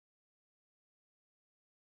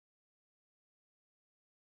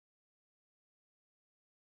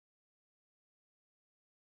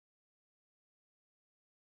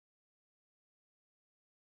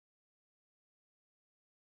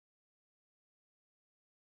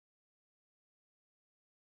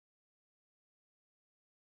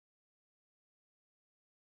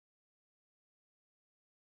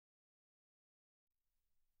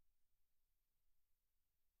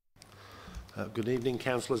Good evening,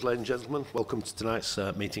 councillors, ladies and gentlemen. Welcome to tonight's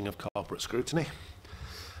meeting of Corporate Scrutiny.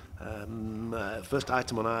 First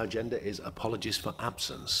item on our agenda is apologies for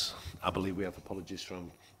absence. I believe we have apologies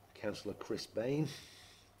from Councillor Chris Bain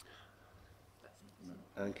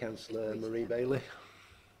and Councillor Marie Bailey.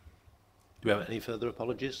 Do we have any further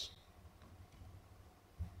apologies?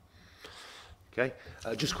 Okay.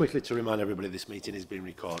 Just quickly to remind everybody, this meeting is being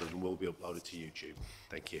recorded and will be uploaded to YouTube.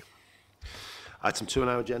 Thank you. Item 2 on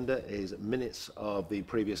our agenda is minutes of the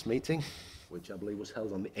previous meeting, which I believe was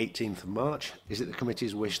held on the 18th of March. Is it the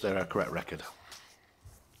committee's wish they're a correct record? Do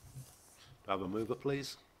I have a mover,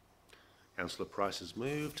 please? Councillor Price has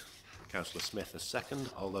moved. Councillor Smith has second.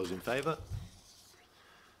 All those in favour?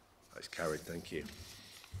 That's carried. Thank you.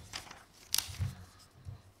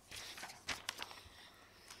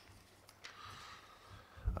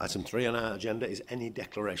 Item 3 on our agenda is any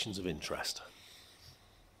declarations of interest.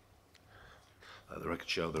 The record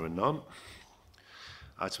show there are none.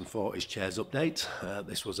 Item 4 is Chair's update.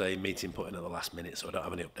 This was a meeting put in at the last minute, so I don't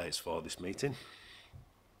have any updates for this meeting.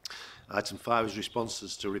 Item 5 is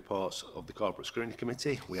responses to reports of the Corporate Scrutiny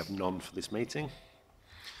Committee. We have none for this meeting.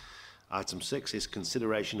 Item 6 is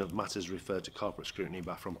consideration of matters referred to Corporate Scrutiny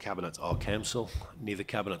by from Cabinet or Council. Neither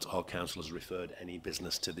Cabinet or Council has referred any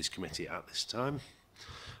business to this committee at this time.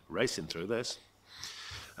 Racing through this.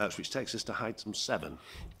 Which takes us to item 7.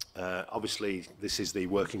 Obviously, this is the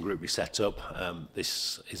working group we set up.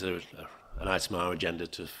 This is an item on our agenda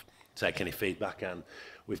to take any feedback, and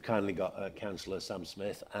we've kindly got Councillor Sam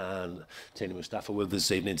Smith and Tina Mustafa with us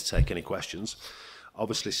this evening to take any questions.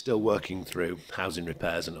 Obviously, still working through housing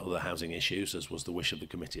repairs and other housing issues, as was the wish of the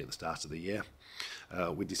committee at the start of the year.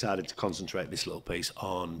 We decided to concentrate this little piece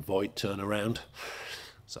on void turnaround.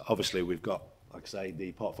 So obviously, we've got, like I say,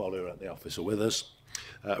 the portfolio at the office are with us.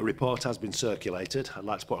 A report has been circulated. I'd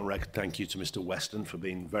like to put on record thank you to Mr Weston for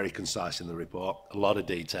being very concise in the report. A lot of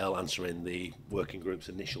detail answering the working group's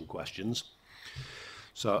initial questions.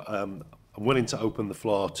 So I'm willing to open the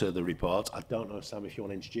floor to the report. I don't know, Sam, if you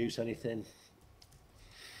want to introduce anything.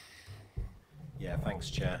 Yeah, thanks,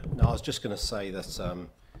 Chair. No, I was just going to say that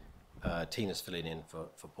Tina's filling in for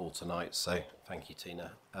Paul tonight, so thank you,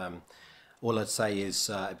 Tina. All I'd say is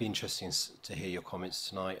it'd be interesting to hear your comments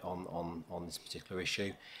tonight on this particular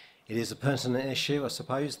issue. It is a pertinent issue, I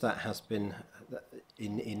suppose, that has been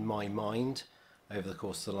in my mind over the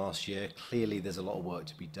course of the last year. Clearly, there's a lot of work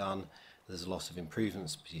to be done. There's a lot of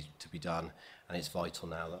improvements to be done, and it's vital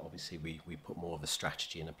now that obviously we put more of a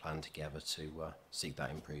strategy and a plan together to seek that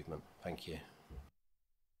improvement. Thank you.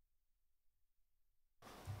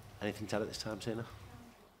 Anything to add at this time, Tina?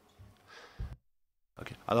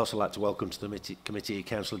 Okay. I'd also like to welcome to the committee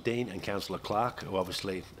Councillor Dean and Councillor Clark, who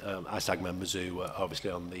obviously ISAG members who are obviously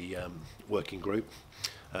on the working group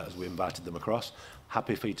as we invited them across.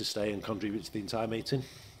 Happy for you to stay and contribute to the entire meeting?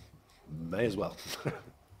 May as well.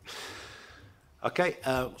 Okay,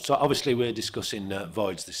 so obviously we're discussing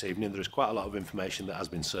voids this evening. There is quite a lot of information that has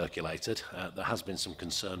been circulated. There has been some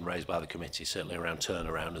concern raised by the committee, certainly around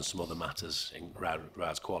turnaround and some other matters in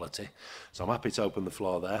regards quality. So I'm happy to open the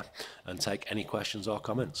floor there and take any questions or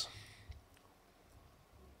comments.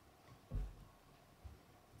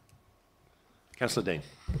 Councillor Dean.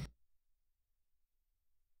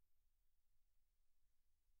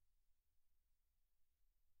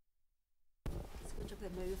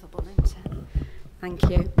 Thank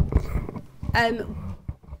you.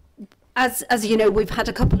 As you know, we've had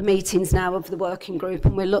a couple of meetings now of the working group,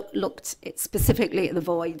 and we looked specifically at the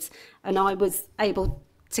voids, and I was able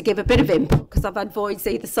to give a bit of input because I've had voids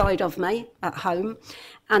either side of me at home,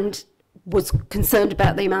 and was concerned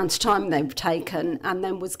about the amount of time they've taken, and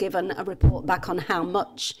then was given a report back on how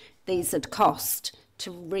much these had cost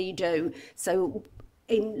to redo. So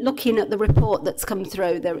in looking at the report that's come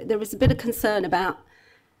through, there is a bit of concern about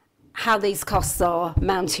how these costs are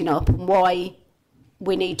mounting up and why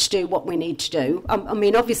we need to do what we need to do. I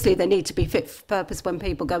mean, obviously they need to be fit for purpose when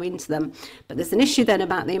people go into them, but there's an issue then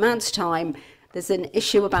about the amount of time, there's an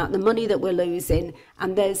issue about the money that we're losing,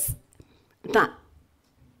 and there's that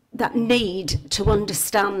need to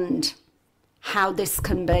understand how this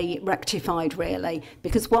can be rectified, really,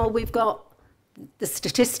 because while we've got the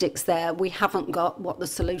statistics there, we haven't got what the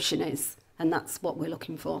solution is, and that's what we're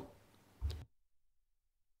looking for.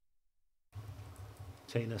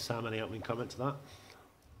 Tina, Sam, any opening comment to that?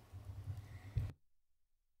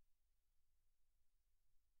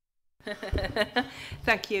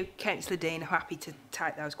 Thank you, Councillor Dean. Happy to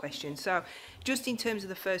take those questions. So, just in terms of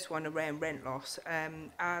the first one around rent loss,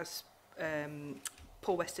 as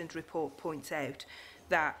Paul Weston's report points out,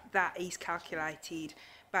 that is calculated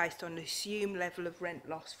based on the assumed level of rent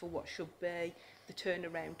loss for what should be the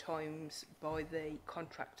turnaround times by the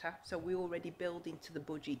contractor. So we already build into the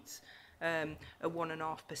budgets a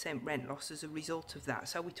 1.5% rent loss as a result of that.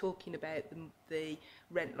 So we're talking about the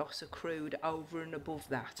rent loss accrued over and above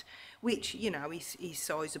that, which, you know, is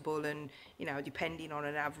sizable, and, you know, depending on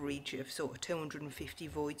an average of sort of 250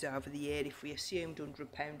 voids over the year, if we assumed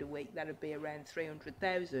 £100 a week, that would be around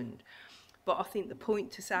 300,000. But I think the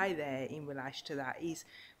point to say there in relation to that is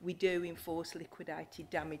we do enforce liquidated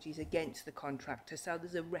damages against the contractor. So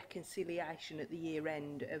there's a reconciliation at the year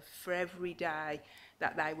end of, for every day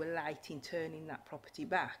that they were late in turning that property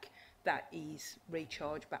back, that is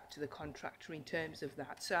recharged back to the contractor in terms of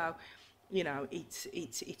that. So, you know,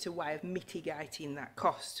 it's a way of mitigating that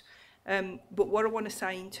cost. But what I want to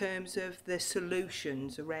say in terms of the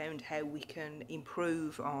solutions around how we can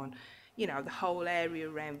improve on, you know, the whole area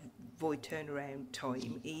around void turnaround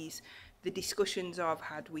time is the discussions I've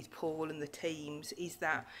had with Paul and the teams is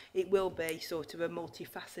that it will be sort of a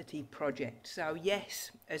multifaceted project. So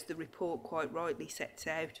yes, as the report quite rightly sets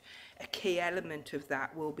out, a key element of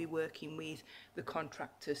that will be working with the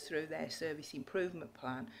contractors through their service improvement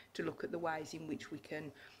plan to look at the ways in which we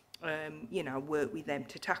can you know, work with them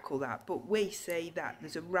to tackle that. But we see that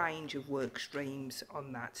there's a range of work streams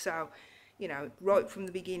on that. So, you know, right from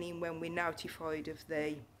the beginning when we're notified of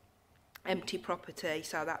the empty property,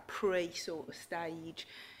 so that sort of stage,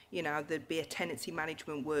 you know, there'd be a tenancy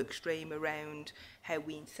management work stream around how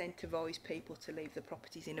we incentivise people to leave the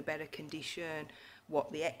properties in a better condition,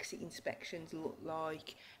 what the exit inspections look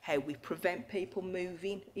like, how we prevent people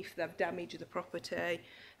moving if they've damaged the property.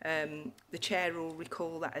 The chair will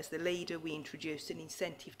recall that as the leader we introduced an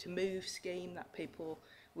incentive to move scheme, that people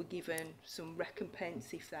were given some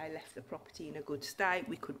recompense if they left the property in a good state.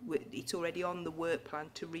 It's already on the work plan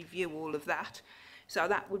to review all of that. So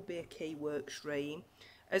that would be a key work stream.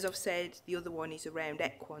 As I've said, the other one is around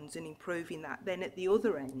equons and improving that. Then at the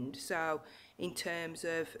other end, so in terms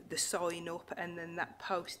of the sign up and then that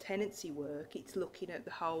post-tenancy work, it's looking at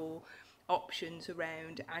the whole options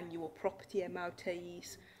around annual property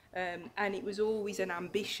MOTs. And it was always an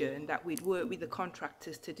ambition that we'd work with the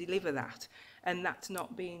contractors to deliver that. And that's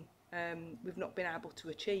not been, we've not been able to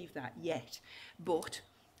achieve that yet. But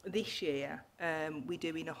this year, we're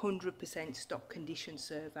doing a 100% stock condition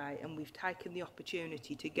survey, and we've taken the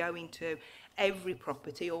opportunity to go into every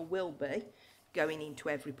property, or will be going into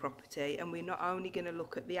every property, and we're not only going to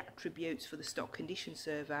look at the attributes for the stock condition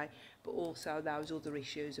survey, but also those other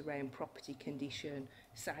issues around property condition,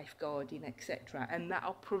 safeguarding, etc. And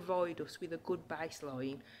that'll provide us with a good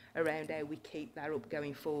baseline around how we keep that up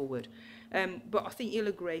going forward. But I think you'll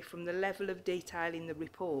agree from the level of detail in the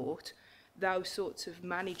report, those sorts of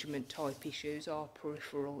management type issues are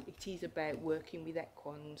peripheral. It is about working with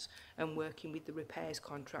equons and working with the repairs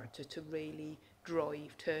contractor to really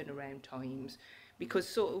drive turnaround times, because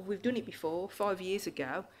sort of we've done it before. 5 years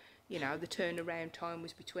ago, you know, the turnaround time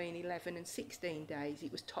was between 11 and 16 days.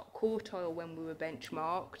 It was top quartile when we were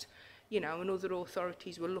benchmarked, you know, and other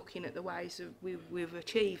authorities were looking at the ways that we've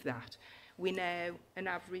achieved that. We're now an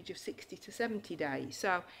average of 60 to 70 days.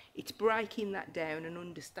 So it's breaking that down and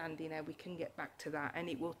understanding how we can get back to that. And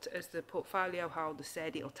it will, as the portfolio holder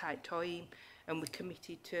said, it'll take time, and we're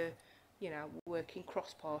committed to, you know, working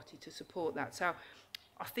cross-party to support that. So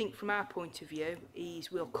I think from our point of view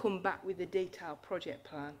is we'll come back with a detailed project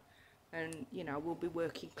plan, and, you know, we'll be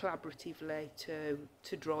working collaboratively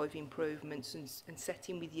to drive improvements and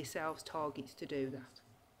setting with yourselves targets to do that.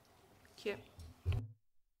 Thank you.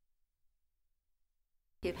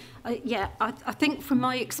 Yeah, I think from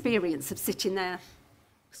my experience of sitting there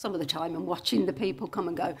some of the time and watching the people come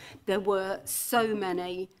and go, there were so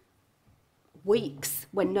many weeks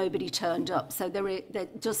when nobody turned up. So there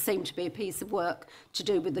does seem to be a piece of work to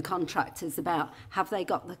do with the contractors about have they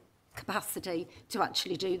got the capacity to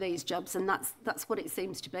actually do these jobs, and that's what it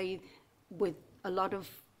seems to be with a lot of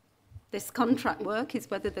this contract work, is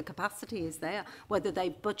whether the capacity is there, whether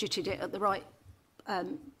they budgeted it at the right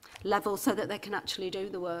level so that they can actually do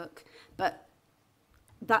the work. But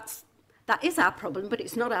that is our problem, but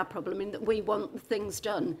it's not our problem in that we want the things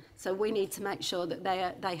done. So we need to make sure that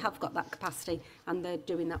they have got that capacity and they're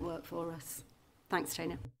doing that work for us. Thanks,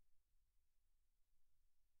 Tina.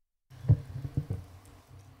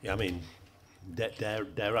 Yeah, I mean,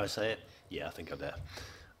 dare I say it? Yeah, I think I dare.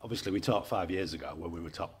 Obviously, we talked 5 years ago when we were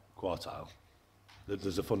top quartile.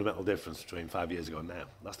 There's a fundamental difference between 5 years ago and now.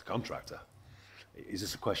 That's the contractor. Is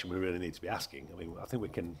this a question we really need to be asking? I mean, I think we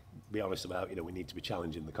can be honest about, you know, we need to be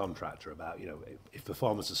challenging the contractor about, you know, if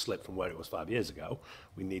performance has slipped from where it was 5 years ago,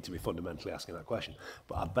 we need to be fundamentally asking that question.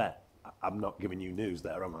 But I bet I'm not giving you news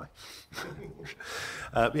there, am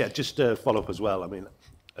I? Yeah, just to follow up as well, I mean,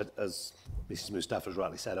 as Mrs Mustafa's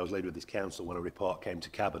rightly said, I was leader of this council when a report came to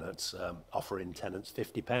Cabinet offering tenants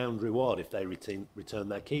 £50 reward if they return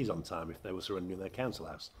their keys on time if they were surrendering their council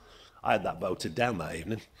house. I had that voted down that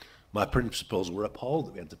evening. My principals were appalled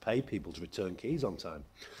that we had to pay people to return keys on time.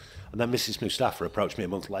 And then Mrs Mustafa approached me a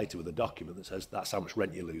month later with a document that says that's how much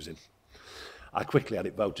rent you're losing. I quickly had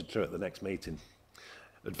it voted through at the next meeting.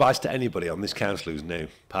 Advice to anybody on this council who's new,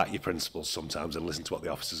 park your principles sometimes and listen to what the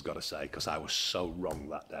officer's got to say, because I was so wrong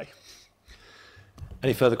that day.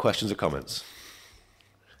 Any further questions or comments?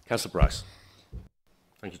 Councillor Bryce.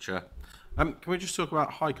 Thank you, Chair. Can we just talk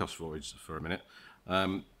about high cost voids for a minute?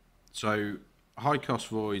 So high cost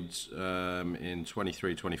voids in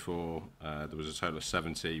 23-24, there was a total of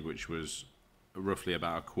 70, which was roughly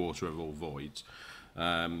about a quarter of all voids.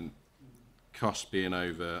 Cost being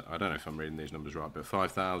over, I don't know if I'm reading these numbers right, but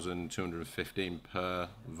 5,215 per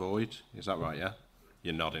void. Is that right? Yeah.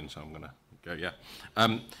 You're nodding, so I'm gonna go. Yeah.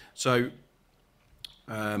 And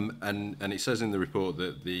it says in the report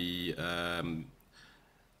that the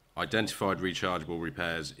identified rechargeable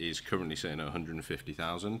repairs is currently sitting at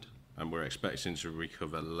 150,000, and we're expecting to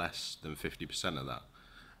recover less than 50% of that.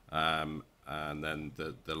 And then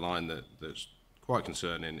the line that's quite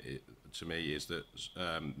concerning to me is that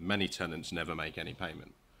many tenants never make any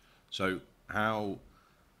payment. So how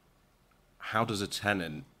is a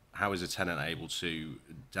tenant able to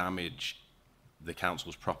damage the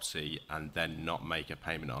council's property and then not make a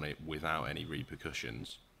payment on it without any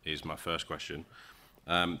repercussions, is my first question.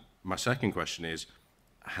 My second question is,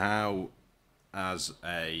 how, as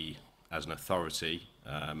an authority,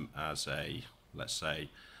 as a, let's say,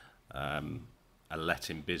 a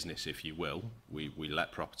letting business, if you will, we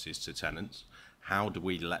let properties to tenants. How do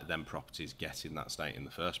we let them properties get in that state in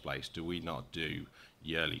the first place? Do we not do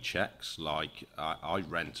yearly checks? Like I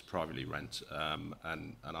privately rent,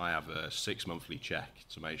 and I have a 6 monthly check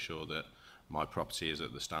to make sure that my property is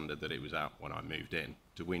at the standard that it was at when I moved in.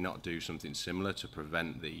 Do we not do something similar to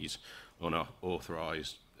prevent these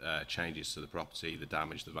unauthorised changes to the property, the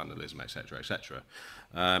damage, the vandalism, etc., etc.?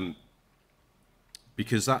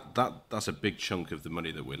 Because that's a big chunk of the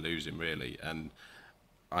money that we're losing, really. And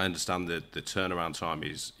I understand that the turnaround time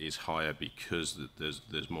is higher because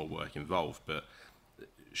there's more work involved, but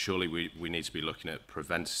surely we need to be looking at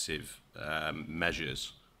preventative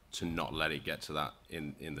measures to not let it get to that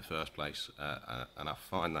in the first place. And I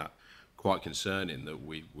find that quite concerning that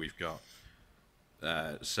we've got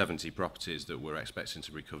 70 properties that we're expecting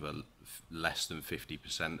to recover less than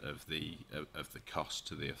 50% of the cost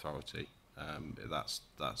to the authority. That's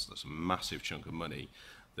a massive chunk of money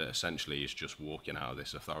that essentially is just walking out of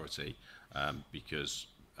this authority because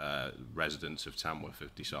residents of Tamworth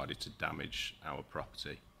have decided to damage our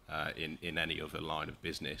property. In any other line of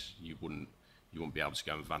business, you wouldn't be able to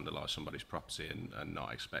go and vandalise somebody's property and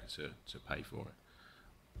not expect to pay for it.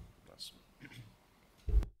 That's...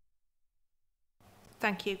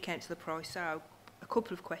 Thank you, Councillor Price. So, a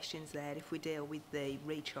couple of questions there. If we deal with the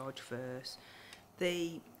recharge first,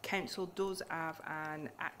 the council does have an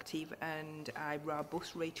active and a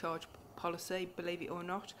robust recharge policy, believe it or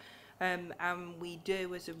not. And we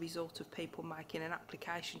do, as a result of people making an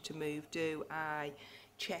application to move, do a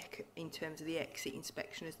check in terms of the exit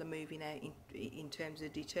inspection as they're moving out in terms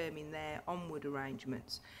of determining their onward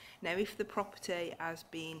arrangements. Now, if the property has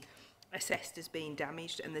been assessed as being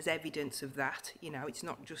damaged and there's evidence of that, you know, it's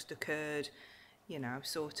not just occurred, you know,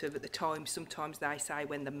 sort of at the time. Sometimes they say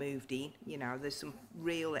when they moved in, you know, there's some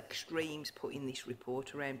real extremes put in this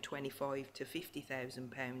report, around £25,000 to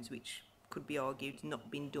 £50,000, which could be argued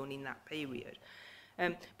not been done in that period.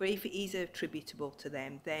 But if it is attributable to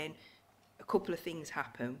them, then a couple of things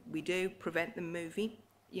happen. We do prevent them moving,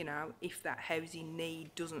 you know, if that housing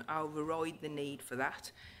need doesn't override the need for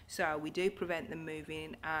that. So we do prevent them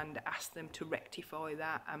moving and ask them to rectify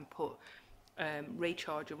that and put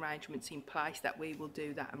recharge arrangements in place that we will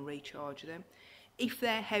do that and recharge them. If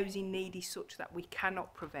their housing need is such that we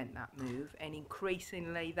cannot prevent that move, and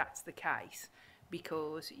increasingly that's the case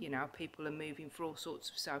because, you know, people are moving for all sorts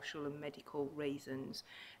of social and medical reasons,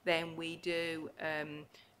 then we do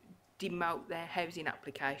demote their housing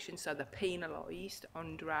application, so they're penalised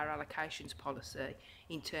under our allocations policy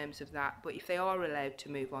in terms of that. But if they are allowed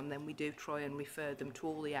to move on, then we do try and refer them to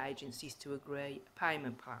all the agencies to agree a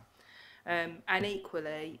payment plan. And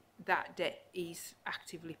equally, that debt is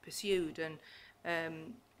actively pursued, and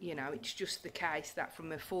you know, it's just the case that from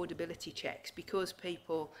affordability checks, because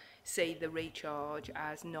people see the recharge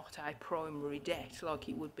as not a primary debt, like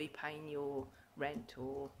it would be paying your rent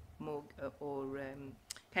or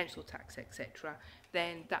council tax, etc.,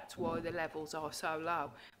 then that's why the levels are so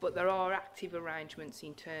low. But there are active arrangements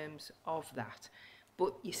in terms of that.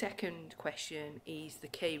 But your second question is the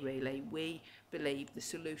key, really. We believe the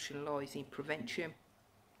solution lies in prevention,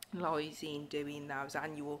 lies in doing those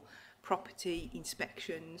annual property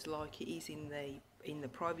inspections like it is in the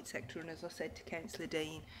private sector. And as I said to Councillor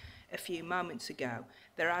Dean a few moments ago,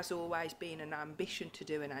 there has always been an ambition to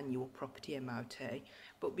do an annual property MOT,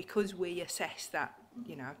 but because we assess that,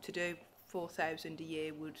 you know, to do 4,000 a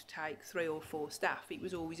year would take 3 or 4 staff, it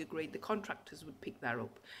was always agreed the contractors would pick that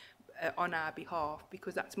up on our behalf,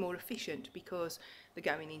 because that's more efficient, because they're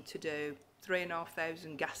going in to do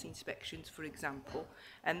 3,500 gas inspections, for example,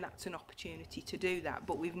 and that's an opportunity to do that,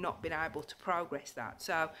 but we've not been able to progress that.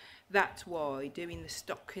 So that's why doing the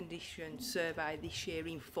stock condition survey this year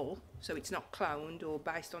in full, so it's not cloned or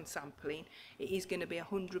based on sampling, it is going to be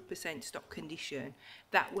 100% stock condition.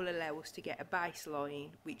 That will allow us to get a baseline,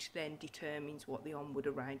 which then determines what the onward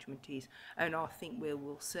arrangement is, and I think we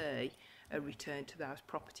will see a return to those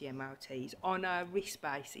property MOTs on a risk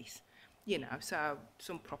basis. You know, so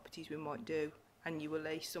some properties we might do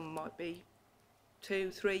annually, some might be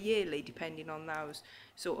 2-3 yearly, depending on those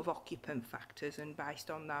sort of occupant factors and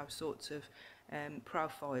based on those sorts of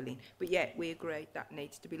profiling. But yeah, we agree that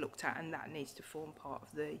needs to be looked at, and that needs to form part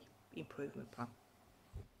of the improvement plan.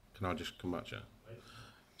 Can I just come back to you?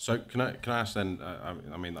 So can I ask then,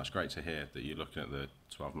 I mean, that's great to hear that you're looking at the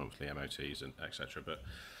 12 monthly MOTs and etc. But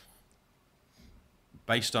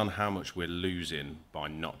based on how much we're losing by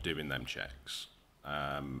not doing them checks,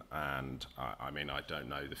 and I mean, I don't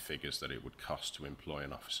know the figures that it would cost to employ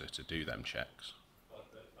an officer to do them checks.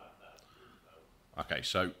 Okay,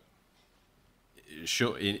 so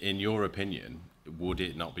sure, in your opinion, would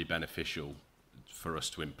it not be beneficial for us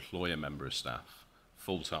to employ a member of staff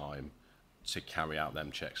full-time to carry out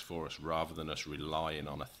them checks for us, rather than us relying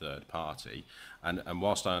on a third party? And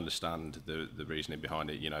whilst I understand the reasoning behind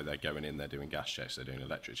it, you know, they're going in, they're doing gas checks, they're doing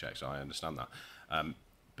electric checks, I understand that.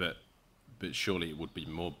 But surely it would be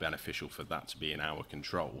more beneficial for that to be in our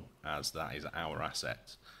control, as that is our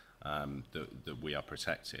asset that we are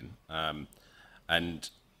protecting. And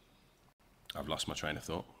I've lost my train of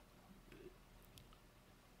thought.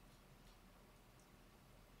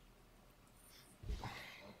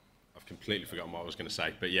 Completely forgotten what I was going to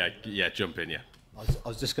say, but yeah, jump in, yeah. I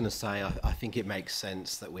was just going to say, I think it makes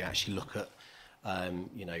sense that we actually look at,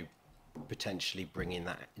 you know, potentially bringing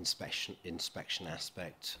that inspection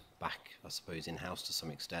aspect back, I suppose, in-house to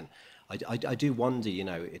some extent. I do wonder, you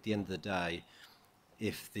know, at the end of the day,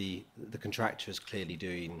 if the contractor is clearly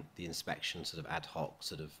doing the inspection sort of ad hoc,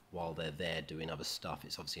 sort of while they're there doing other stuff,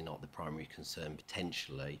 it's obviously not the primary concern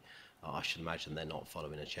potentially. I should imagine they're not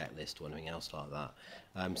following a checklist or anything else like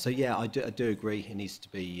that. So yeah, I do agree. It needs to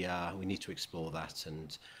be. We need to explore that.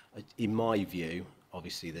 And in my view,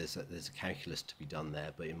 obviously there's a calculus to be done there.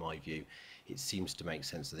 But in my view, it seems to make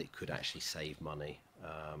sense that it could actually save money.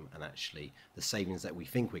 And actually, the savings that we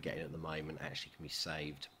think we're getting at the moment actually can be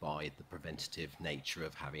saved by the preventative nature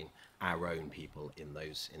of having our own people in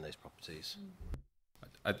those properties.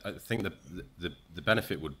 I think the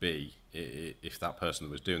benefit would be if that person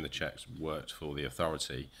that was doing the checks worked for the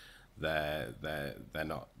authority. They're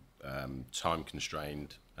not time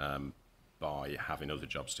constrained by having other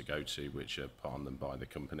jobs to go to, which are put on them by the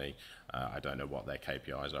company. I don't know what their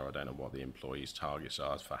KPIs are. I don't know what the employees' targets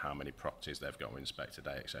are for how many properties they've got to inspect a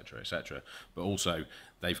day, etc., etc. But also,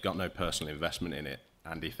 they've got no personal investment in it.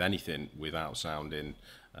 And if anything, without sounding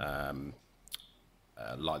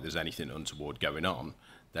like there's anything untoward going on,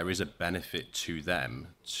 there is a benefit to them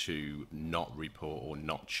to not report or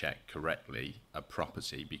not check correctly a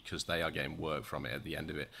property, because they are getting work from it at the end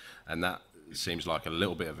of it. And that seems like a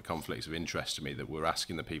little bit of a conflict of interest to me, that we're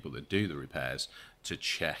asking the people that do the repairs to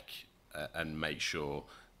check and make sure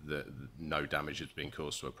that no damage has been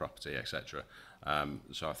caused to a property, etc.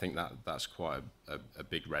 So I think that's quite a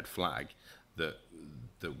big red flag,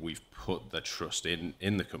 that we've put the trust in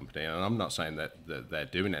the company. And I'm not saying that they're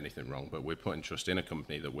doing anything wrong, but we're putting trust in a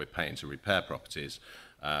company that we're paying to repair properties.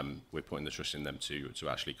 We're putting the trust in them to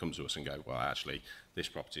actually come to us and go, well, actually, this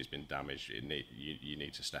property has been damaged, you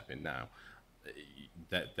need to step in now.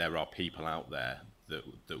 There are people out there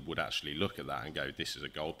that would actually look at that and go, this is a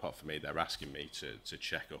gold pot for me. They're asking me to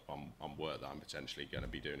check up on work that I'm potentially going to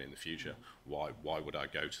be doing in the future. Why would I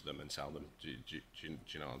go to them and tell them? Do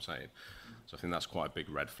you know what I'm saying? So I think that's quite a big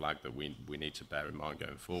red flag that we need to bear in mind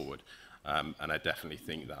going forward. And I definitely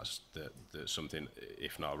think that's something,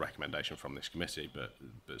 if not a recommendation from this committee,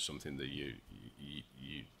 but something that you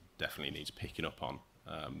definitely needs picking up on,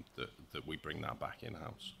 that we bring that back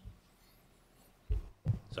in-house.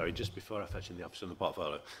 Sorry, just before I fetch in the officer and the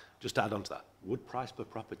portfolio, just to add on to that, would price per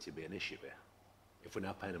property be an issue here? If we're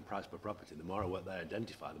now paying them price per property, the more work they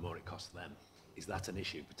identify, the more it costs them. Is that an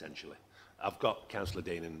issue potentially? I've got Councillor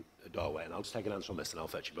Dean in a doorway, and I'll just take an answer on this and I'll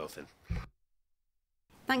fetch you both in.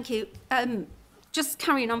 Thank you. Just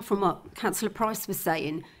carrying on from what Councillor Price was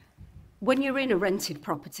saying, when you're in a rented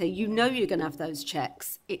property, you know you're going to have those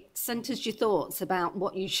checks. It centres your thoughts about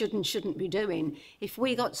what you should and shouldn't be doing. If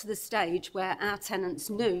we got to the stage where our tenants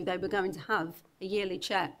knew they were going to have a yearly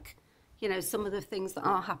check, you know, some of the things that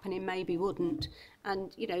are happening maybe wouldn't.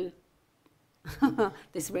 And, you know,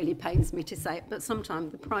 this really pains me to say it, but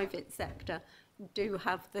sometimes the private sector do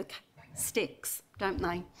have the sticks, don't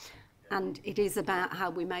they? And it is about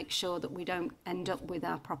how we make sure that we don't end up with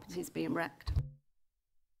our properties being wrecked.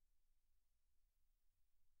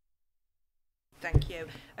 Thank you.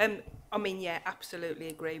 I mean, yeah, absolutely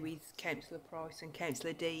agree with Councillor Price and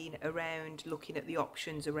Councillor Dean around looking at the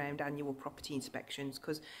options around annual property inspections,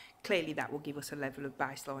 because clearly that will give us a level of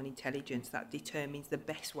baseline intelligence that determines the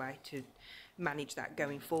best way to manage that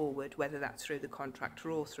going forward, whether that's through the contractor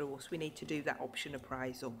or through us. We need to do that option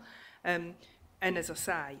appraisal. And as I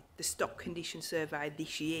say, the stock condition survey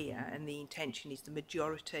this year, and the intention is the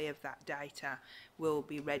majority of that data will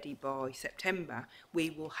be ready by September. We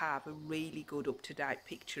will have a really good up-to-date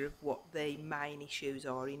picture of what the main issues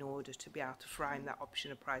are in order to be able to frame that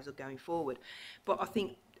option appraisal going forward. But I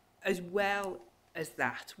think as well as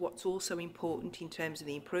that, what's also important in terms of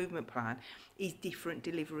the improvement plan is different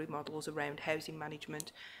delivery models around housing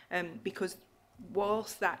management, because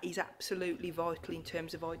whilst that is absolutely vital in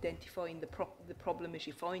terms of identifying the problem as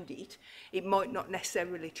you find it, it might not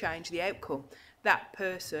necessarily change the outcome. That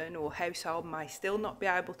person or household may still not be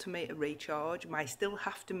able to meet a recharge, may still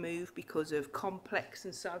have to move because of complex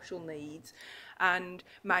and social needs, and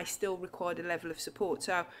may still require a level of support.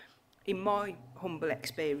 So in my humble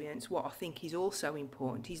experience, what I think is also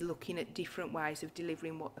important is looking at different ways of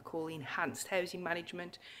delivering what they call enhanced housing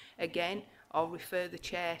management. Again, I'll refer the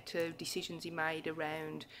chair to decisions he made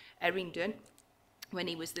around Errington when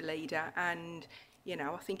he was the leader, and you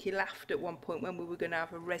know, I think he laughed at one point when we were going to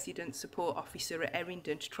have a resident support officer at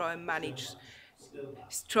Errington to try and manage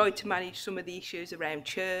some of the issues around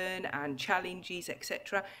churn and challenges,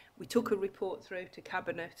 etc. We took a report through to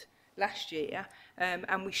Cabinet last year,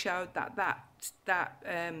 and we showed that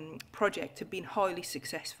project had been highly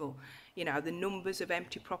successful. You know, the numbers of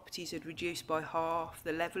empty properties had reduced by half,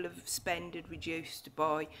 the level of spend had reduced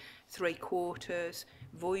by 3/4,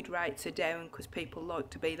 void rates are down because people like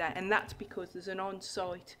to be there, and that's because there's an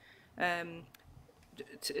on-site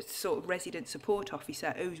sort of resident support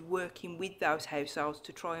officer who's working with those households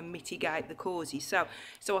to try and mitigate the causes.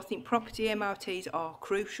 So I think property MOTs are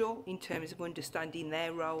crucial in terms of understanding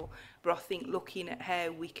their role, but I think looking at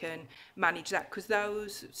how we can manage that, because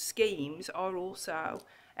those schemes are also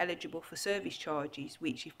eligible for service charges,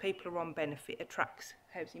 which if people are on benefit attracts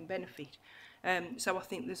housing benefit. So I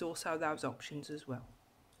think there's also those options as well.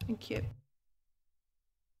 Thank you.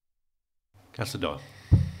 Councillor Doyle.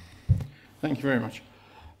 Thank you very much.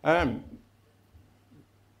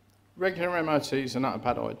 Regular MOTs are not a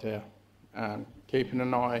bad idea. Keeping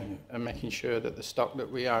an eye and making sure that the stock that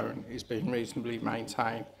we own is being reasonably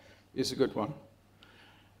maintained is a good one.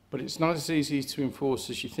 But it's not as easy to enforce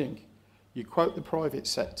as you think. You quote the private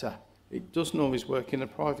sector. It doesn't always work in the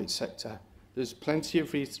private sector. There's plenty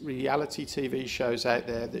of reality TV shows out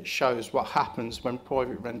there that shows what happens when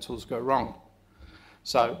private rentals go wrong.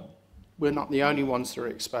 So we're not the only ones that are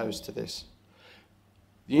exposed to this.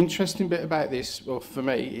 The interesting bit about this, well, for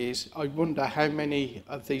me, is I wonder how many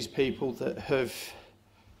of these people that have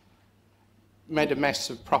made a mess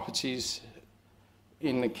of properties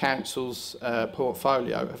in the council's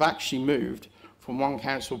portfolio have actually moved from one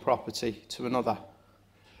council property to another.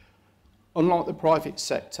 Unlike the private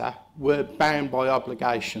sector, we're bound by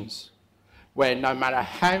obligations, where no matter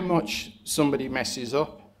how much somebody messes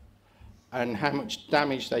up and how much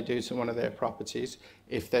damage they do to one of their properties,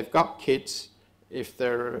 if they've got kids, if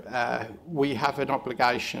they're, we have an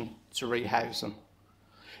obligation to rehouse them.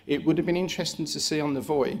 It would have been interesting to see on the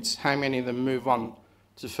voids how many of them move on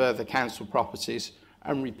to further council properties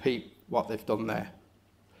and repeat what they've done there.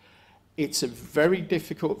 It's a very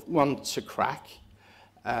difficult one to crack.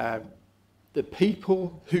 The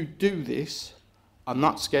people who do this are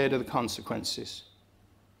not scared of the consequences.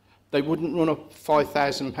 They wouldn't run up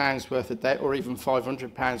 £5,000 worth of debt or even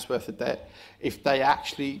 £500 worth of debt if they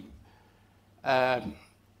actually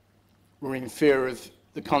were in fear of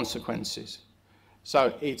the consequences.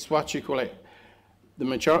 So it's what you call it.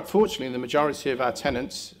 Fortunately, the majority of our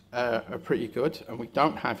tenants are pretty good and we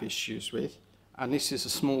don't have issues with, and this is a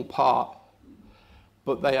small part,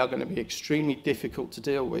 but they are going to be extremely difficult to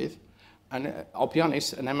deal with. And I'll be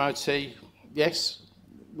honest, an MOT, yes,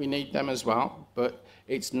 we need them as well, but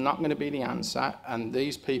It's not going to be the answer, and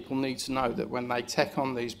these people need to know that when they take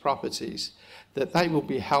on these properties, that they will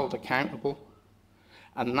be held accountable.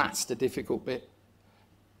 And that's the difficult bit,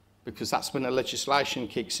 because that's when the legislation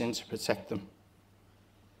kicks in to protect them.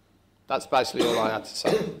 That's basically all I had to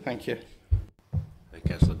say. Thank you.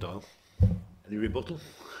 Councillor Doyle. Any rebuttal?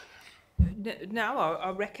 No, I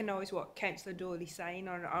recognise what Councillor Doyle is saying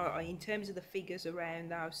in terms of the figures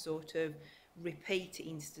around those sort of repeat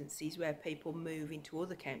instances where people move into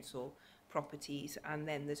other council properties and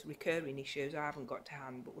then there's recurring issues. I haven't got to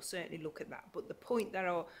hand, but we'll certainly look at that. But the point that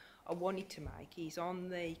I wanted to make is on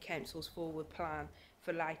the council's forward plan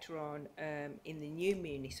for later on in the new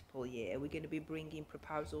municipal year, we're going to be bringing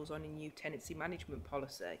proposals on a new tenancy management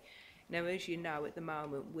policy. Now, as you know, at the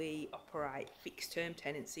moment, we operate fixed-term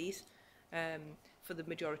tenancies for the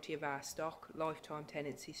majority of our stock, lifetime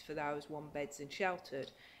tenancies for those one beds and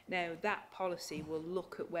sheltered. Now, that policy will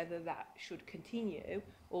look at whether that should continue,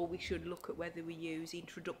 or we should look at whether we use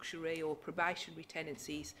introductory or probationary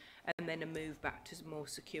tenancies and then a move back to more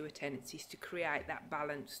secure tenancies to create that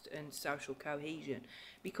balanced and social cohesion.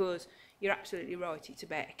 Because you're absolutely right, it's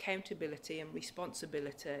about accountability and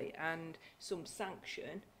responsibility and some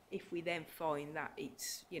sanction if we then find that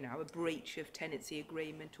it's, you know, a breach of tenancy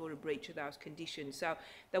agreement or a breach of those conditions. So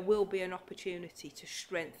there will be an opportunity to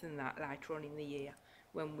strengthen that later on in the year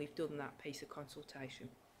when we've done that piece of consultation.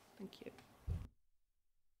 Thank you.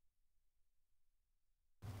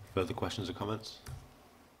 Further questions or comments?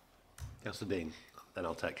 Councillor Dean, then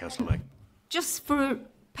I'll take Councillor May. Just for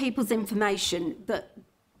people's information,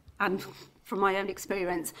 and from my own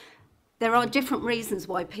experience, there are different reasons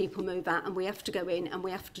why people move out, and we have to go in and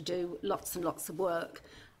we have to do lots and lots of work.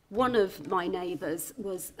 One of my neighbours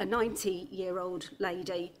was a 90-year-old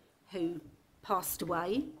lady who passed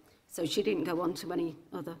away, so she didn't go on to any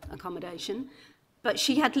other accommodation, but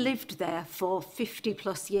she had lived there for 50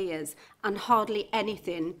 plus years and hardly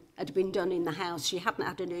anything had been done in the house. She hadn't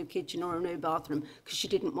had a new kitchen or a new bathroom because she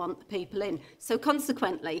didn't want the people in. So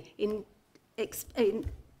consequently, in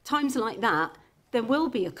times like that, there will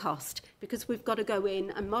be a cost because we've got to go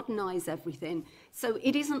in and modernise everything. So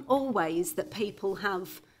it isn't always that people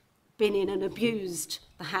have been in and abused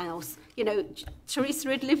the house. You know, Teresa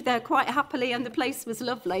had lived there quite happily and the place was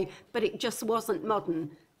lovely, but it just wasn't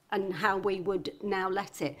modern and how we would now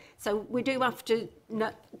let it. So we do have to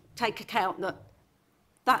take account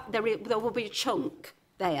that there will be a chunk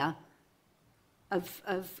there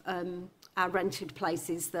of our rented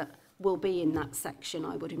places that will be in that section,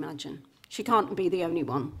 I would imagine. She can't be the only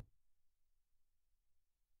one.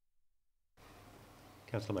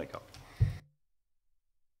 Councillor Maycock.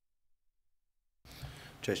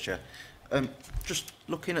 Cheers, Chair. Just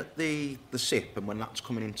looking at the SIP and when that's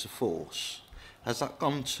coming into force, has that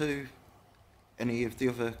gone to any of the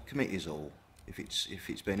other committees, or if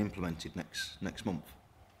it's been implemented next month?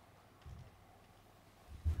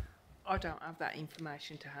 I don't have that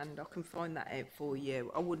information to hand. I can find that out for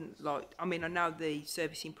you. I mean, I know the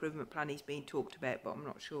service improvement plan is being talked about, but I'm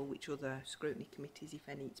not sure which other scrutiny committees, if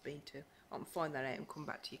any, it's been to. I can find that out and come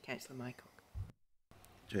back to you, Councillor Maycock.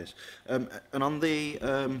 Cheers. And on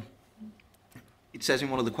the, it says in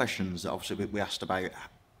one of the questions that obviously we asked about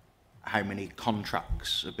how many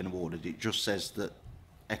contracts have been awarded. It just says that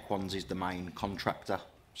Equans is the main contractor.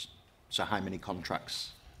 So how many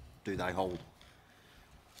contracts do they hold?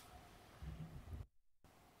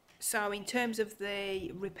 So in terms of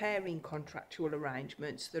the repairing contractual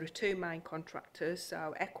arrangements, there are two main contractors.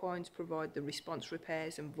 So Equines provide the response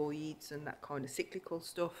repairs and voids and that kind of cyclical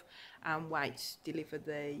stuff, and Waits deliver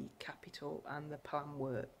the capital and the plan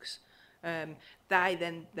works. They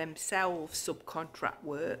then themselves subcontract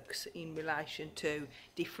works in relation to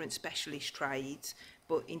different specialist trades,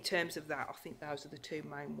 but in terms of that, I think those are the two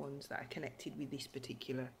main ones that are connected with this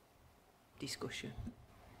particular discussion.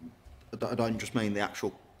 I don't just mean the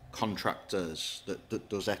actual contractors. That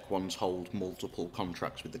does Equans hold multiple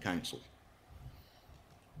contracts with the council?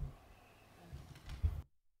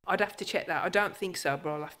 I'd have to check that. I don't think so, but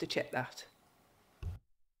I'll have to check that.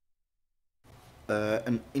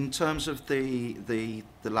 And in terms of the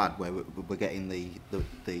lad where we're getting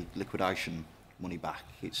the liquidation money back,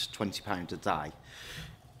 it's £20 a day.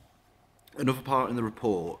 Another part in the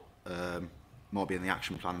report might be in the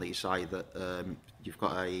action plan that you say that you've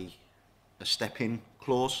got a step-in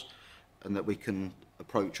clause and that we can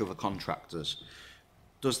approach other contractors.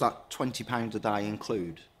 Does that £20 a day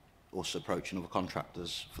include us approaching other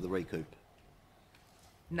contractors for the recoup?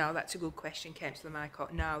 No, that's a good question, Councillor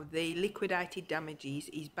Maycott. No, the liquidated damages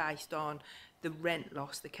is based on the rent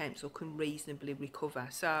loss the council can reasonably recover.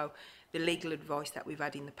 So the legal advice that we've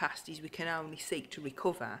had in the past is we can only seek to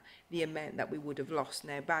recover the amount that we would have lost.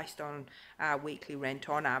 Now, based on our weekly rent,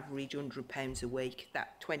 on average £100 a week,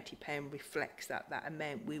 that £20 reflects that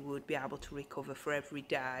amount we would be able to recover for every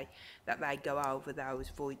day that they go over those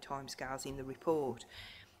void timescales in the report.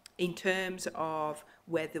 In terms of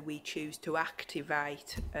whether we choose to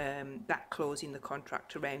activate that clause in the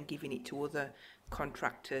contract around giving it to other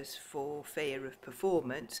contractors for fear of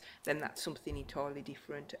performance, then that's something entirely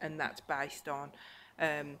different, and that's based on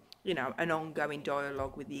you know, an ongoing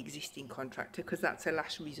dialogue with the existing contractor, because that's a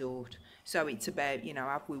last resort. So it's about, you know,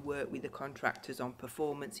 have we worked with the contractors on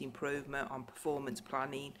performance improvement, on performance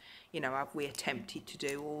planning, you know, have we attempted to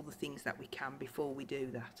do all the things that we can before we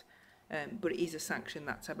do that. But it is a sanction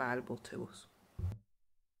that's available to us.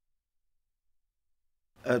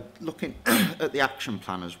 Looking at the action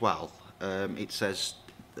plan as well, it says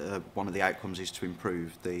one of the outcomes is to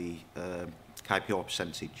improve the KPI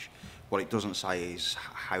percentage. What it doesn't say is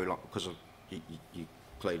how long, because you're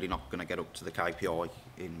clearly not going to get up to the KPI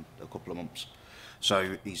in a couple of months.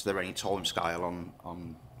 So is there any time scale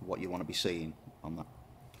on what you want to be seeing on that?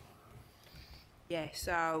 Yeah,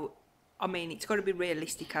 so I mean, it's got to be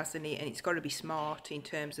realistic, hasn't it? And it's got to be smart in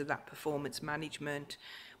terms of that performance management.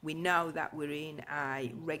 We know that we're in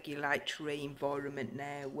a regulatory environment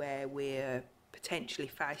now where we're potentially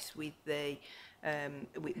faced with the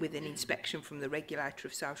with an inspection from the regulator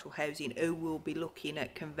of social housing, who will be looking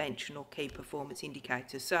at conventional key performance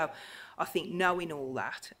indicators. So I think knowing all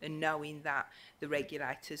that, and knowing that the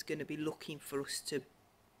regulator's going to be looking for us to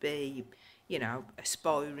be, you know,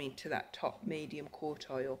 aspiring to that top medium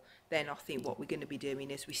quartile, then I think what we're going to be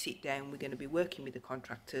doing as we sit down, we're going to be working with the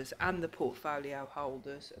contractors and the portfolio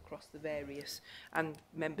holders across the various, and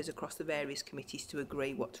members across the various committees, to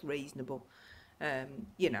agree what's reasonable.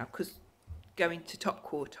 You know, because going to top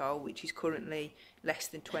quartile, which is currently less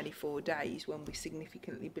than 24 days, when we're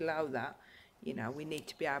significantly below that, you know, we need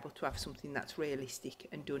to be able to have something that's realistic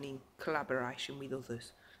and done in collaboration with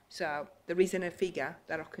others. So there isn't a figure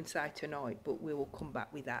that I can say tonight, but we will come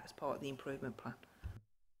back with that as part of the improvement plan.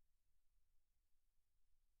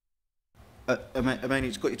 I mean,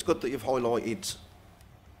 it's good that you've highlighted,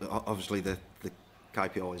 obviously the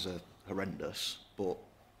KPIs are horrendous, but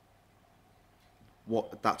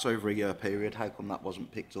that's over a year period. How come that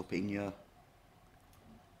wasn't picked up in your?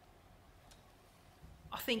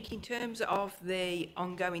 I think in terms of the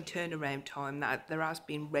ongoing turnaround time, that there has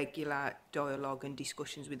been regular dialogue and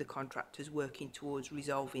discussions with the contractors working towards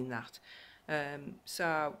resolving that.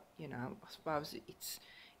 So, you know, I suppose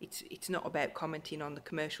it's not about commenting on the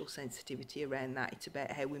commercial sensitivity around that. It's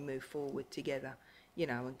about how we move forward together, you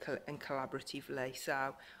know, and collaboratively.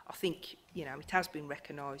 So I think, you know, it has been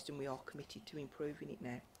recognised, and we are committed to improving it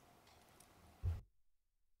now.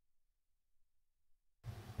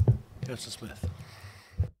 Councillor Smith.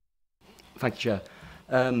 Thank you,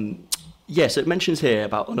 Chair. Yes, it mentions here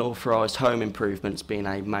about unauthorised home improvements being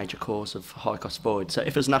a major cause of high-cost void. So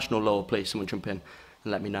if there's national law, please someone jump in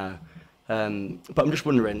and let me know. But I'm just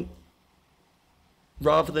wondering,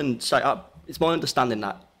 rather than say, it's my understanding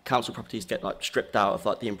that council properties get like stripped out of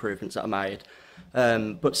like the improvements that are made.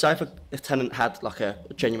 But say if a tenant had like a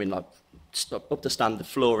genuine like up to standard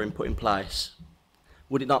flooring put in place,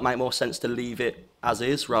 would it not make more sense to leave it as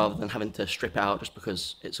is rather than having to strip it out just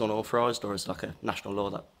because it's unauthorised, or is like a national law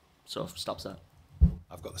that sort of stops that?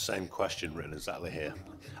 I've got the same question written exactly here.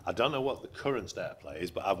 I don't know what the current state of play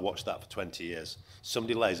is, but I've watched that for 20 years.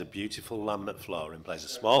 Somebody lays a beautiful laminate floor and pays a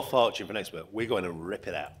small fortune for an expert. We're going to rip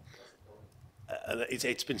it out. And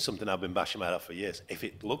it's been something I've been bashing my head off for years. If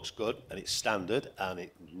it looks good and it's standard and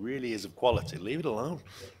it really is of quality, leave it alone.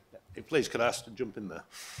 Please, could I ask to jump in there?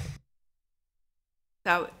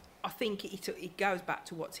 So I think it goes back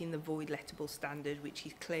to what's in the void lettable standard, which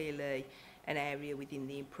is clearly an area within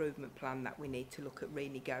the improvement plan that we need to look at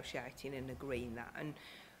renegotiating and agreeing that. And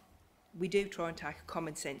we do try and take a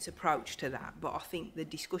common sense approach to that, but I think the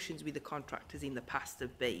discussions with the contractors in the past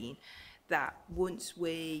have been that once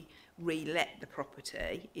we re-let the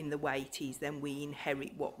property in the way it is, then we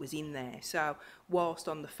inherit what was in there. So whilst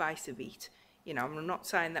on the face of it, you know, I'm not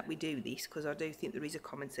saying that we do this, because I do think there is a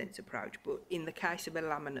common sense approach, but in the case of a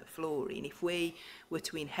laminate flooring, if we were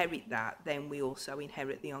to inherit that, then we also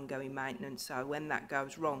inherit the ongoing maintenance. So when that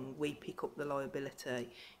goes wrong, we pick up the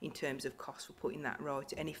liability in terms of costs for putting that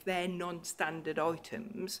right. And if they're non-standard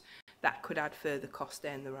items, that could add further costs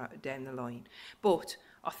down the line. But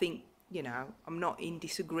I think, you know, I'm not in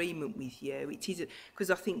disagreement with you. It is,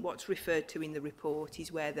 because I think what's referred to in the report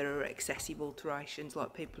is where there are excessive alterations,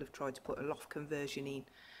 like people have tried to put a loft conversion in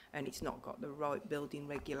and it's not got the right building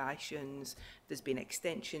regulations. There's been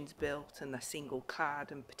extensions built and they're single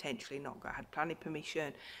clad and potentially not had planning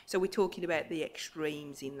permission. So we're talking about the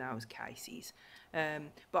extremes in those cases.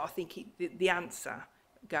 But I think the answer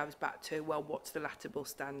goes back to, well, what's the latable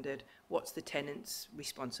standard? What's the tenant's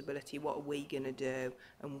responsibility? What are we going to do?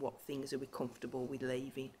 And what things are we comfortable with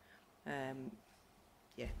leaving?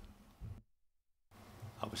 Yeah.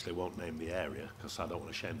 Obviously won't name the area because I don't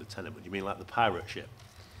want to shame the tenant, but you mean like the pirate ship?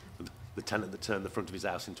 The tenant that turned the front of his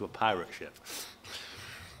house into a pirate ship?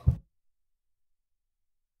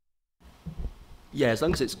 Yeah, as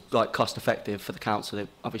long as it's like cost effective for the council, it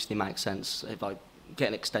obviously makes sense. If like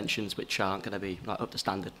getting extensions which aren't going to be like up to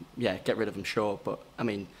standard, yeah, get rid of them, sure. But I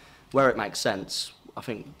mean, where it makes sense, I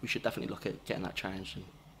think we should definitely look at getting that changed and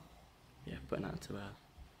yeah, putting that to.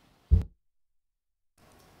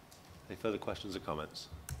 Any further questions or comments?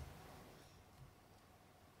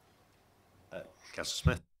 Councillor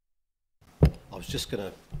Smith. I was just going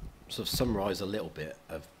to sort of summarise a little bit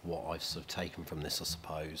of what I've sort of taken from this, I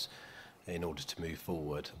suppose, in order to move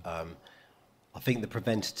forward. I think the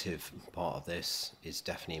preventative part of this is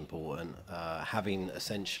definitely important. Having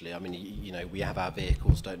essentially, I mean, you know, we have our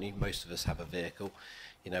vehicles, don't we? Most of us have a vehicle.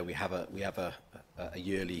 You know, we have a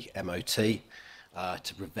yearly MOT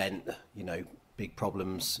to prevent, you know, big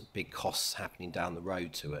problems, big costs happening down the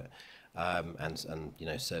road to it. And you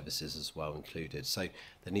know, services as well included. So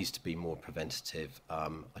there needs to be more preventative. I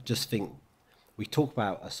just think we talk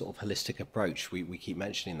about a sort of holistic approach. We keep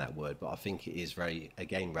mentioning that word, but I think it is very,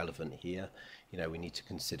 again, relevant here. You know, we need to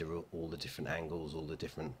consider all the different angles, all the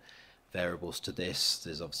different variables to this.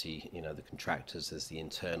 There's obviously, you know, the contractors, there's the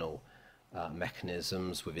internal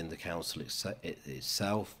mechanisms within the council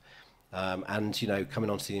itself. And, you know, coming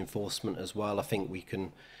on to the enforcement as well, I think we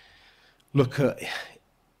can look at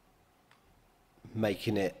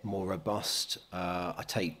making it more robust. I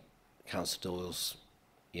take Councillor Doyle's,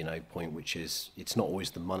 you know, point, which is it's not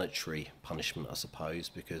always the monetary punishment, I suppose,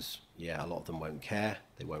 because yeah, a lot of them won't care.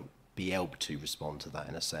 They won't be able to respond to that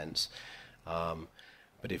in a sense.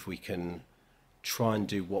 But if we can try and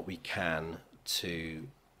do what we can to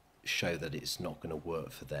show that it's not going to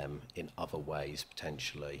work for them in other ways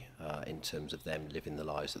potentially, in terms of them living the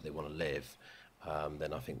lives that they want to live,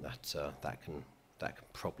 then I think that that can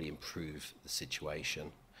probably improve the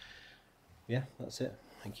situation. Yeah, that's it.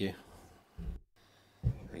 Thank you.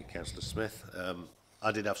 Thank you, Councillor Smith.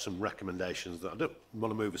 I did have some recommendations that I don't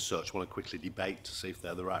want to move as such. I want to quickly debate to see if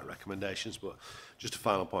they're the right recommendations, but just a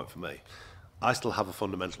final point for me. I still have a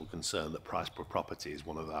fundamental concern that price per property is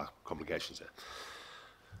one of our complications here.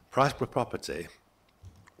 Price per property,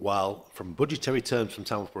 while from budgetary terms from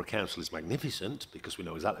Tamworth Borough Council is magnificent because we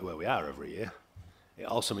know exactly where we are every year, it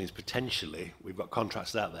also means potentially we've got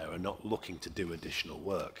contractors out there who are not looking to do additional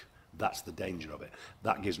work. That's the danger of it.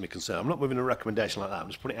 That gives me concern. I'm not moving a recommendation like that. I'm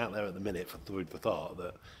just putting it out there at the minute for food for thought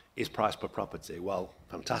that is price per property. Well,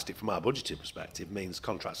 fantastic from our budgetary perspective, means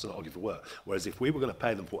contractors are not looking for work. Whereas if we were going to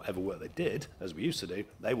pay them for whatever work they did, as we used to do,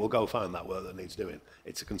 they will go find that work that needs doing.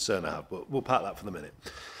 It's a concern I have, but we'll park that for the minute.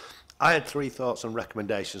 I had 3 thoughts and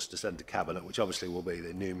recommendations to send to Cabinet, which obviously will be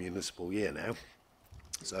the new municipal year now.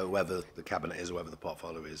 So whether the Cabinet is or whether the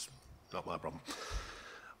portfolio is, not my problem.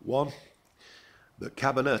 1, the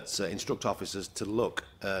Cabinet instruct officers to look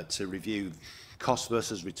to review cost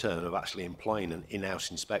versus return of actually employing an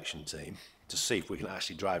in-house inspection team to see if we can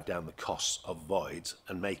actually drive down the costs of voids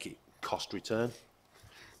and make it cost return.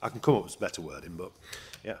 I can come up with better wording, but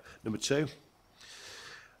yeah. Number 2,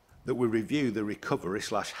 that we review the recovery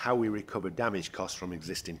 / how we recover damage costs from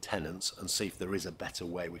existing tenants and see if there is a better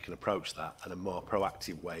way we can approach that and a more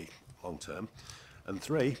proactive way long term. And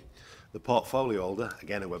 3, the portfolio holder,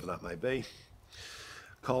 again, whoever that may be,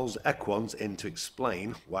 calls Equans in to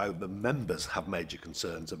explain why the members have major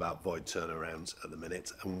concerns about void turnarounds at the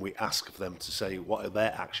minute, and we ask for them to say what are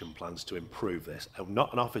their action plans to improve this. And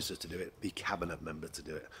not an officer to do it, the Cabinet member to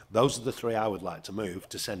do it. Those are the 3 I would like to move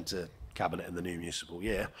to send to Cabinet in the new municipal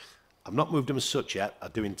year. I've not moved them as such yet. I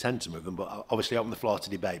do intend to move them, but I'll obviously open the floor to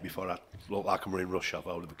debate before I look like I'm in rush off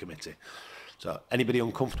over the committee. So anybody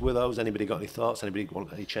uncomfortable with those? Anybody got any thoughts? Anybody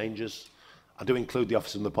want any changes? I do include the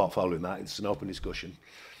office in the portfolio in that. It's an open discussion.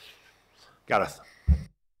 Gareth.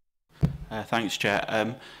 Thanks,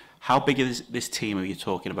 Chair. How big is this team are you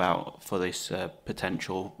talking about for this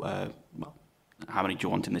potential? Well, how many do you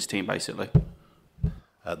want in this team, basically?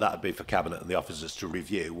 That'd be for Cabinet and the officers to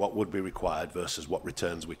review what would be required versus what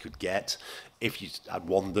returns we could get. If you had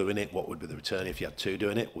one doing it, what would be the return? If you had two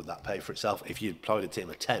doing it, would that pay for itself? If you employed a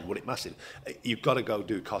team of 10, would it massive? You've got to go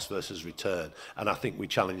do cost versus return. And I think we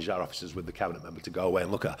challenged our officers with the Cabinet member to go away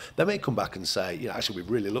and look at it. They may come back and say, you know, actually,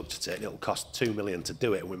 we've really looked at it and it'll cost 2 million to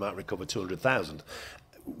do it and we might recover 200,000.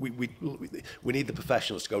 We need the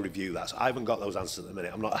professionals to go review that. So I haven't got those answers at the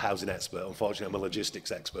minute. I'm not a housing expert. Unfortunately, I'm a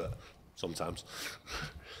logistics expert sometimes.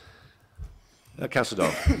 Councillor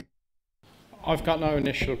Doyle. I've got no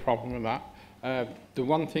initial problem with that. The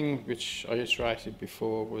one thing which I iterated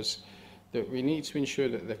before was that we need to ensure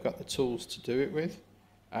that they've got the tools to do it with.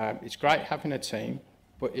 It's great having a team,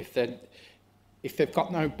 but if they've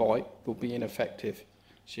got no bite, they'll be ineffective.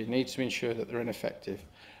 So you need to ensure that they're ineffective.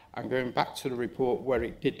 And going back to the report where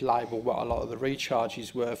it did label what a lot of the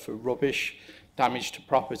recharges were for rubbish, damage to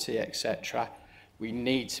property, etc., we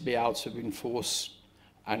need to be able to enforce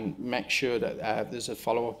and make sure that there's a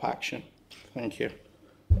follow-up action. Thank you.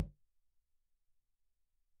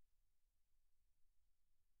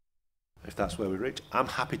 If that's where we reach, I'm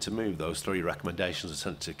happy to move those 3 recommendations and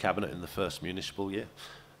send it to Cabinet in the first municipal year.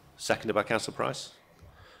 Seconded by Councillor Price.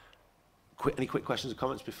 Any quick questions or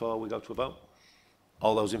comments before we go to a vote?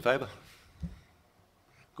 All those in favour?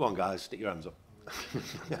 Go on, guys, stick your hands up.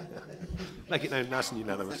 Make it now nice and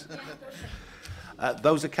unanimous.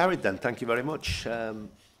 Those are carried then, thank you very much. We'll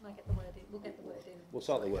get the word in. We'll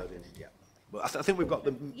sort the word in, yeah. But I think we've got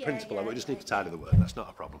the principle, we just need to tidy the word, that's not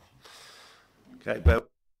a problem. Okay, but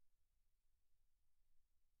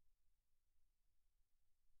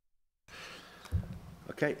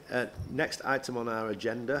okay, next item on our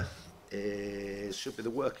agenda should be the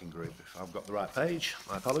working group, if I've got the right page.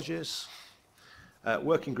 My apologies.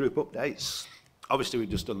 Working group updates. Obviously, we've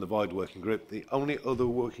just done the void working group. The only other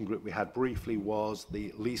working group we had briefly was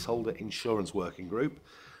the leaseholder insurance working group,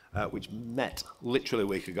 which met literally a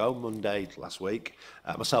week ago, Monday last week.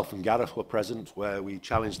 Myself and Gareth were present, where we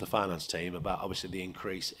challenged the finance team about obviously the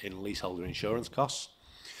increase in leaseholder insurance costs.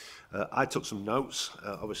 I took some notes.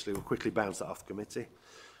 Obviously, we'll quickly bounce that off committee.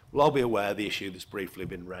 We'll all be aware of the issue that's briefly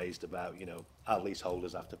been raised about, you know, our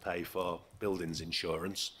leaseholders have to pay for buildings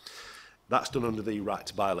insurance. That's done under the right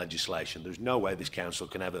to buy legislation. There's no way this council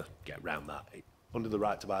can ever get round that. Under the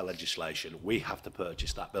right to buy legislation, we have to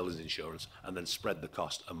purchase that buildings insurance and then spread the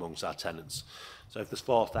cost amongst our tenants. So if there's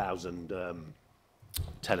 4,000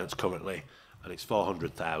 tenants currently, and it's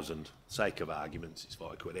 400,000, sake of arguments, it's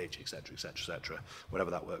 40 quid each, etc., etc., etc.,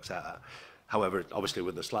 whatever that works out at. However, obviously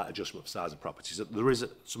with the slight adjustment for size of properties, there is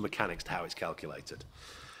some mechanics to how it's calculated.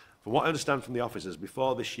 From what I understand from the officers,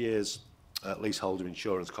 before this year's leaseholder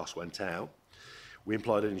insurance cost went out, we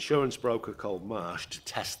employed an insurance broker called Marsh to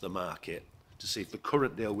test the market to see if the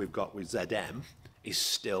current deal we've got with ZM is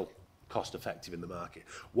still cost effective in the market.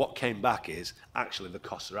 What came back is actually the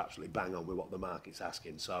costs are absolutely bang on with what the market's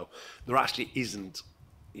asking. So there actually isn't,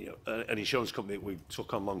 you know, an insurance company that we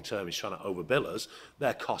took on long term is trying to overbill us.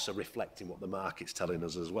 Their costs are reflecting what the market's telling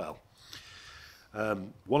us as well.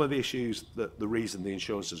 One of the issues, that the reason the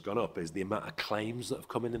insurance has gone up is the amount of claims that have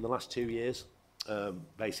come in the last 2 years.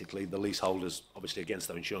 Basically, the leaseholders, obviously against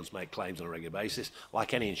their insurance, make claims on a regular basis.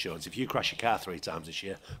 Like any insurance, if you crash your car 3 times this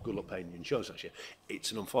year, good luck paying your insurance next year.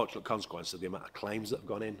 It's an unfortunate consequence of the amount of claims that have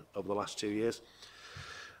gone in over the last 2 years.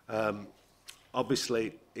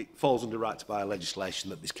 Obviously, it falls under right to buy legislation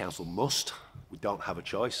that this council must, we don't have a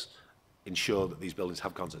choice, ensure that these buildings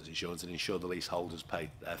have contents insurance and ensure the leaseholders pay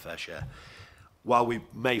their fair share. While we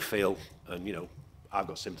may feel, and you know, I've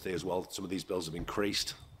got sympathy as well, some of these bills have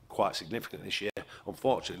increased quite significantly this year.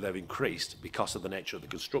 Unfortunately, they've increased because of the nature of the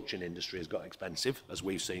construction industry has got expensive, as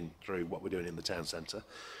we've seen through what we're doing in the town centre.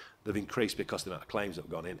 They've increased because of the amount of claims that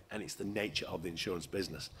have gone in, and it's the nature of the insurance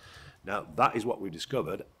business. Now, that is what we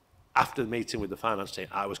discovered. After the meeting with the finance team,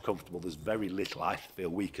 I was comfortable. There's very little I feel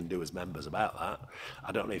we can do as members about that.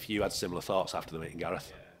 I don't know if you had similar thoughts after the meeting,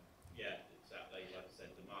 Gareth. Yeah, exactly. Like I said,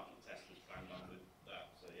 the market test was bang on with that.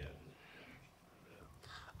 So yeah.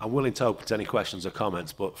 I'm willing to open to any questions or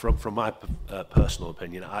comments, but from my personal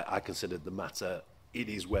opinion, I considered the matter, it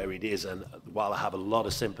is where it is, and while I have a lot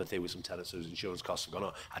of sympathy with some tenants whose insurance costs have gone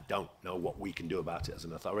up, I don't know what we can do about it as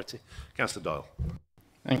an authority. Councillor Doyle.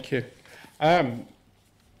 Thank you.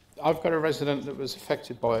 I've got a resident that was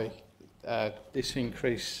affected by this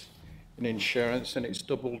increase in insurance, and it's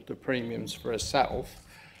doubled the premiums for herself.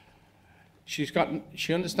 She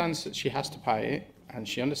understands that she has to pay it, and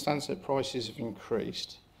she understands that prices have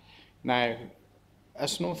increased. Now,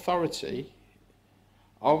 as an authority,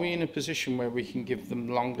 are we in a position where we can give them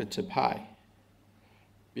longer to pay?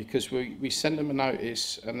 Because we send them a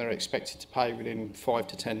notice and they're expected to pay within 5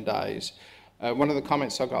 to 10 days. One of the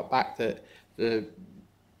comments I got back that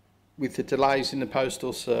with the delays in the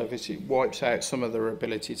postal service, it wipes out some of their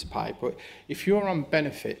ability to pay. But if you're on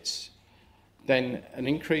benefits, then an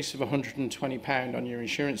increase of £120 on your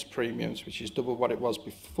insurance premiums, which is double what it was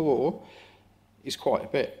before, is quite a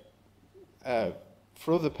bit.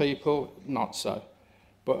 For other people, not so.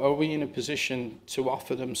 But are we in a position to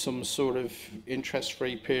offer them some sort of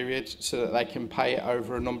interest-free period so that they can pay it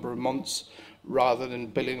over a number of months rather than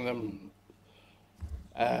billing them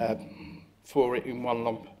for it in one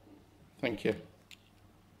lump? Thank you.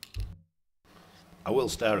 I will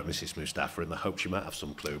stare at Mrs Mustafa in the hope she might have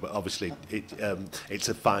some clue, but obviously it's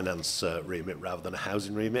a finance remit rather than a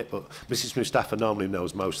housing remit, but Mrs Mustafa normally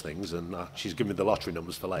knows most things, and she's given me the lottery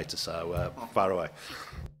numbers for later, so far away.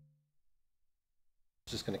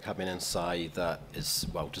 Just going to come in and say that is,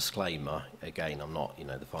 well, disclaimer, again, I'm not,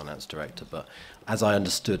 the finance director, but as I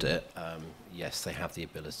understood it, yes, they have the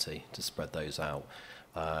ability to spread those out.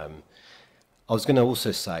 I was going to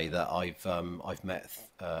also say that I've met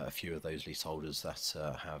a few of those leaseholders that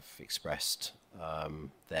have expressed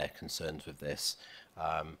their concerns with this.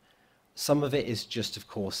 Some of it is just, of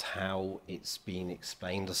course, how it's been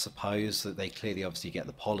explained, I suppose, that they clearly obviously get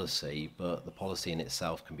the policy, but the policy in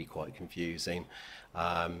itself can be quite confusing.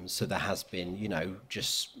 So there has been,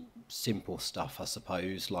 just simple stuff, I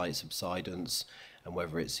suppose, like subsidence and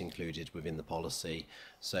whether it's included within the policy.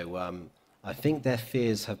 So I think their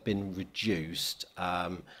fears have been reduced,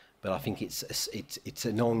 but I think it's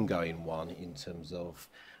an ongoing one in terms of,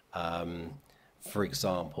 for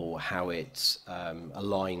example, how it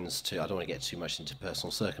aligns to, I don't want to get too much into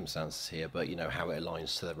personal circumstances here, but how it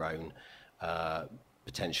aligns to their own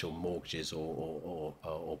potential mortgages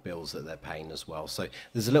or bills that they're paying as well. So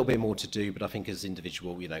there's a little bit more to do, but I think as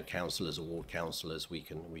individual, councillors or ward councillors, we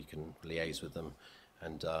can liaise with them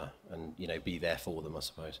and be there for them, I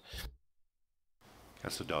suppose.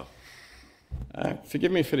 Councillor Doyle.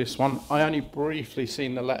 Forgive me for this one. I only briefly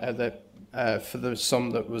seen the letter that for the sum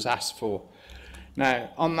that was asked for. Now,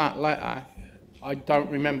 on that letter, I don't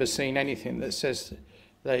remember seeing anything that says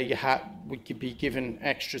they would be given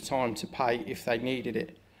extra time to pay if they needed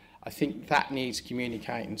it. I think that needs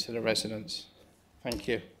communicating to the residents. Thank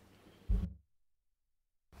you.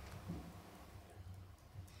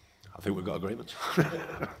 I think we've got agreement.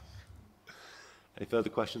 Any further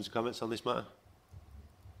questions or comments on this matter?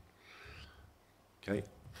 Okay.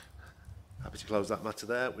 Happy to close that matter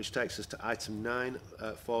there, which takes us to item 9,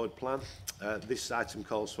 forward plan. This item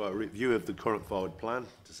calls for a review of the current forward plan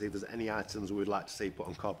to see if there's any items we would like to see put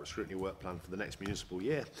on corporate scrutiny work plan for the next municipal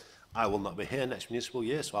year. I will not be here next municipal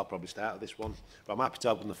year, so I'll probably stay out of this one. But I'm happy to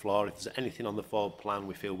open the floor if there's anything on the forward plan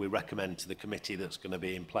we feel we recommend to the committee that's going to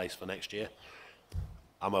be in place for next year.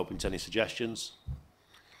 I'm open to any suggestions.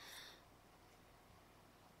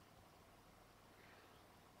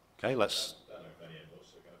 Okay, let's...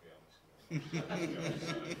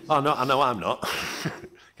 Oh, no, I know I'm not.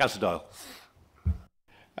 Councillor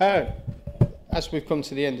Doyle. As we've come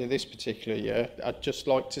to the end of this particular year, I'd just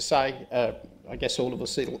like to say, I guess all of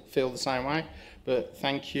us feel the same way, but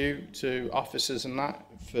thank you to officers and that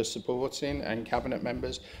for supporting, and cabinet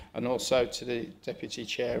members, and also to the deputy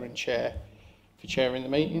chair and chair for chairing the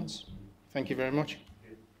meetings. Thank you very much.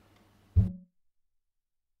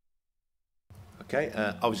 Okay,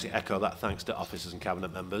 obviously echo that thanks to officers and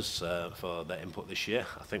cabinet members for their input this year.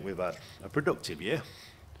 I think we've had a productive year.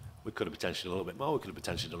 We could have potentially done a little bit more, we could have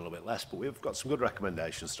potentially done a little bit less, but we've got some good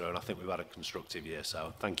recommendations through, and I think we've had a constructive year,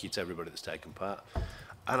 so thank you to everybody that's taken part.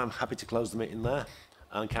 And I'm happy to close the meeting there,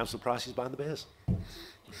 and Councillor Price is buying the beers.